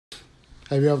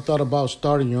Have you ever thought about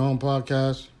starting your own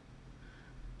podcast?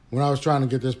 When I was trying to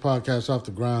get this podcast off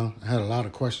the ground, I had a lot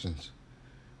of questions.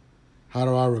 How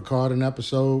do I record an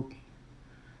episode?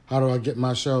 How do I get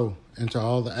my show into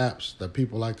all the apps that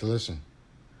people like to listen?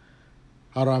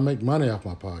 How do I make money off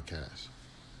my podcast?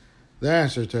 The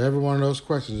answer to every one of those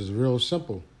questions is real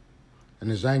simple, and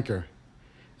it's Anchor.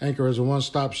 Anchor is a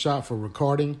one-stop shop for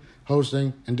recording,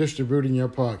 hosting, and distributing your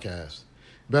podcast.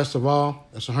 Best of all,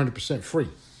 it's 100% free,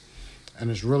 and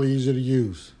it's really easy to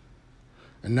use.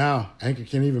 And now, Anchor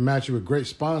can even match you with great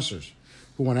sponsors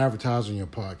who want to advertise on your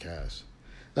podcast.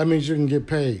 That means you can get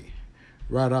paid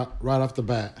right off the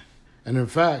bat. And in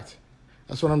fact,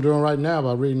 that's what I'm doing right now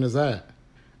by reading this ad.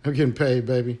 I'm getting paid,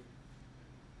 baby.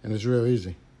 And it's real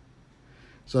easy.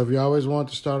 So if you always want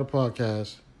to start a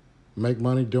podcast, make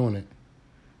money doing it,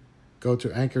 go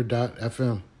to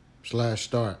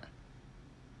anchor.fm/start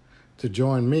to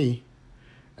join me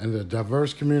and the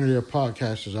diverse community of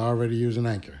podcasters already using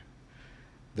Anchor.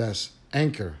 That's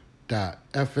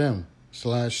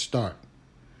anchor.fm/start.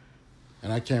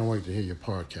 And I can't wait to hear your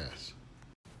podcast.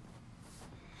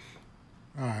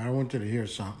 All right, I want you to hear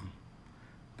something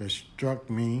that struck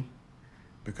me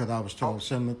because I was told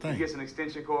similar thing. He gets an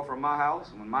extension cord from my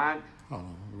house. When mine... Hold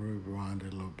on, rewind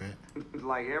it a little bit.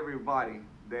 Like everybody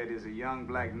that is a young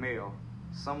black male,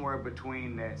 somewhere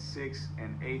between that 6th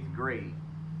and 8th grade,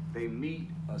 they meet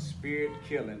a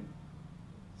spirit-killing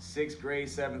 6th grade,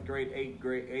 7th grade,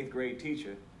 8th grade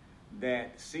teacher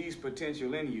that sees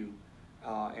potential in you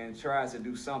and tries to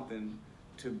do something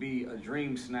to be a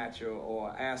dream snatcher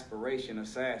or aspiration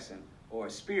assassin or a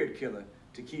spirit killer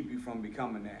to keep you from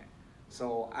becoming that.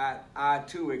 So I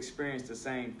too experienced the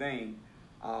same thing.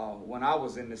 When I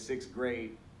was in the 6th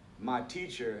grade, my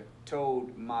teacher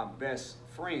told my best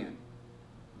friend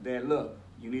that, look,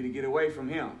 you need to get away from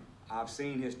him. I've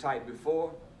seen his type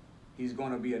before. He's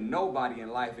going to be a nobody in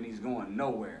life and he's going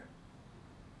nowhere.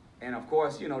 And of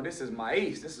course, you know, this is my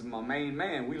ace. This is my main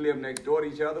man. We live next door to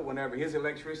each other. Whenever his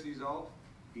electricity's off,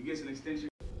 he gets an extension.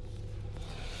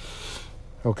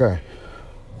 Okay.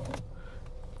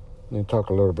 Let me talk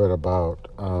a little bit about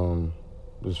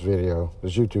this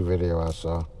YouTube video I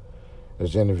saw.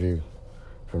 This interview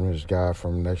from this guy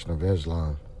from Nation of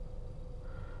Islam,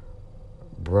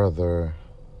 Brother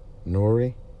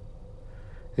Nuri.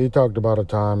 He talked about a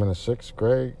time in the 6th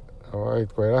grade or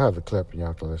 8th grade. I have the clip and you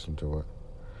have to listen to it.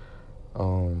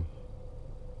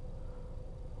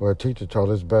 Where a teacher told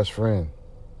his best friend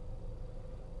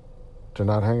to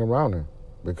not hang around him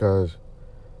because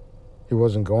he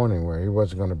wasn't going anywhere. He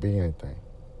wasn't going to be anything.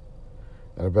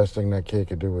 And the best thing that kid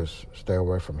could do was stay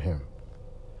away from him.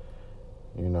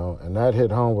 You know, and that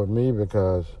hit home with me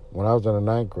because when I was in the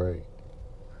 9th grade,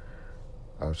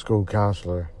 a school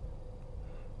counselor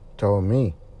told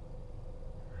me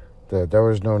that there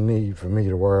was no need for me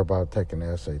to worry about taking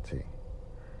the SAT.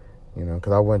 You know,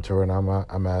 because I went to her and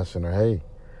I'm asking her, hey,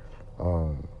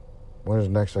 when is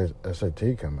the next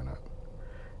SAT coming up?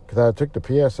 Because I took the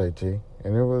PSAT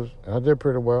and I did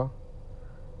pretty well,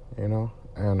 you know.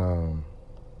 And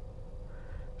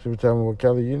she was telling me, well,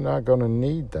 Kelly, you're not going to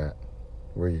need that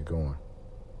where you're going.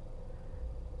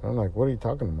 I'm like, what are you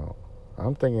talking about?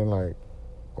 I'm thinking like,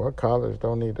 what college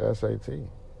don't need the SAT?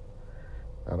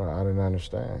 I didn't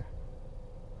understand.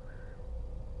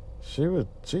 She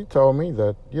told me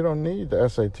that you don't need the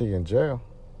SAT in jail.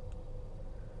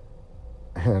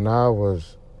 And I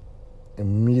was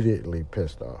immediately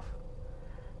pissed off.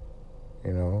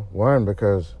 You know, one,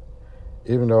 because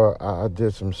even though I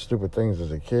did some stupid things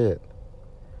as a kid,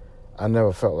 I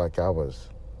never felt like I was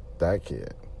that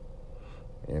kid.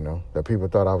 You know, that people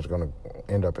thought I was going to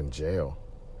end up in jail.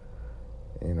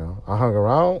 You know, I hung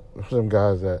around with some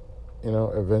guys that, you know,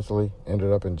 eventually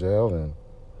ended up in jail, and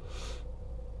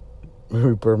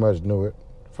we pretty much knew it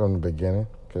from the beginning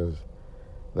because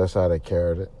that's how they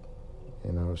carried it.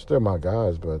 You know, still my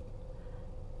guys, but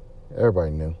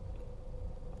everybody knew.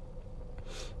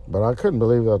 But I couldn't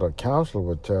believe that a counselor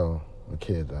would tell a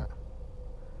kid that.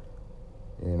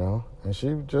 You know, and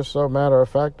she was just so matter of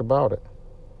fact about it.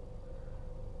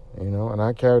 You know, and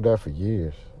I carried that for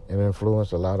years. It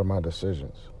influenced a lot of my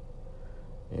decisions.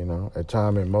 You know, at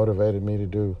times it motivated me to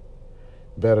do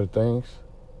better things.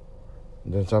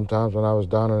 And then sometimes when I was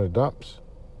down in the dumps,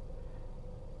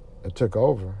 it took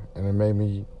over and it made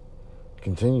me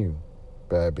continue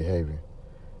bad behavior.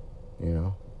 You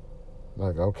know,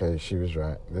 like, okay, she was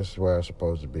right. This is where I'm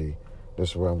supposed to be.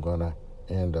 This is where I'm going to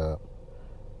end up.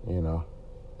 You know,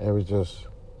 it was just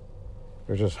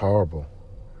horrible.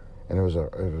 And it was a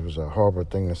horrible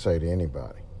thing to say to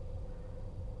anybody,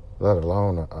 let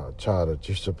alone a child that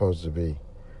you're supposed to be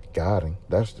guiding.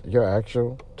 That's your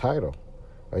actual title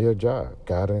or your job,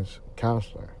 guidance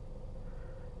counselor.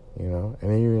 And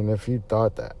even if you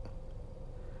thought that,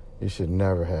 you should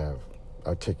never have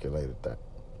articulated that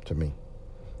to me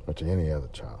or to any other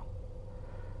child.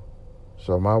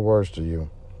 So my words to you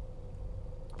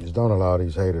is don't allow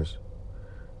these haters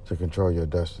to control your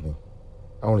destiny.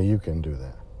 Only you can do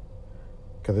that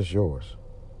because it's yours.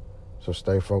 So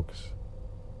stay focused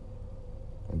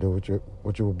and do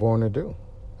what you were born to do,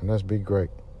 and that's be great.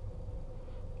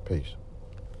 Peace.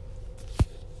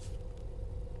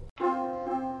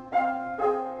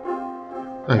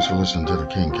 Thanks for listening to the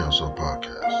King Kelso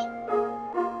podcast.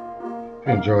 If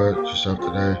you enjoyed yourself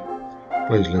today,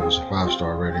 please leave us a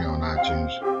 5-star rating on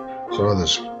iTunes so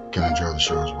others can enjoy the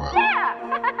show as well.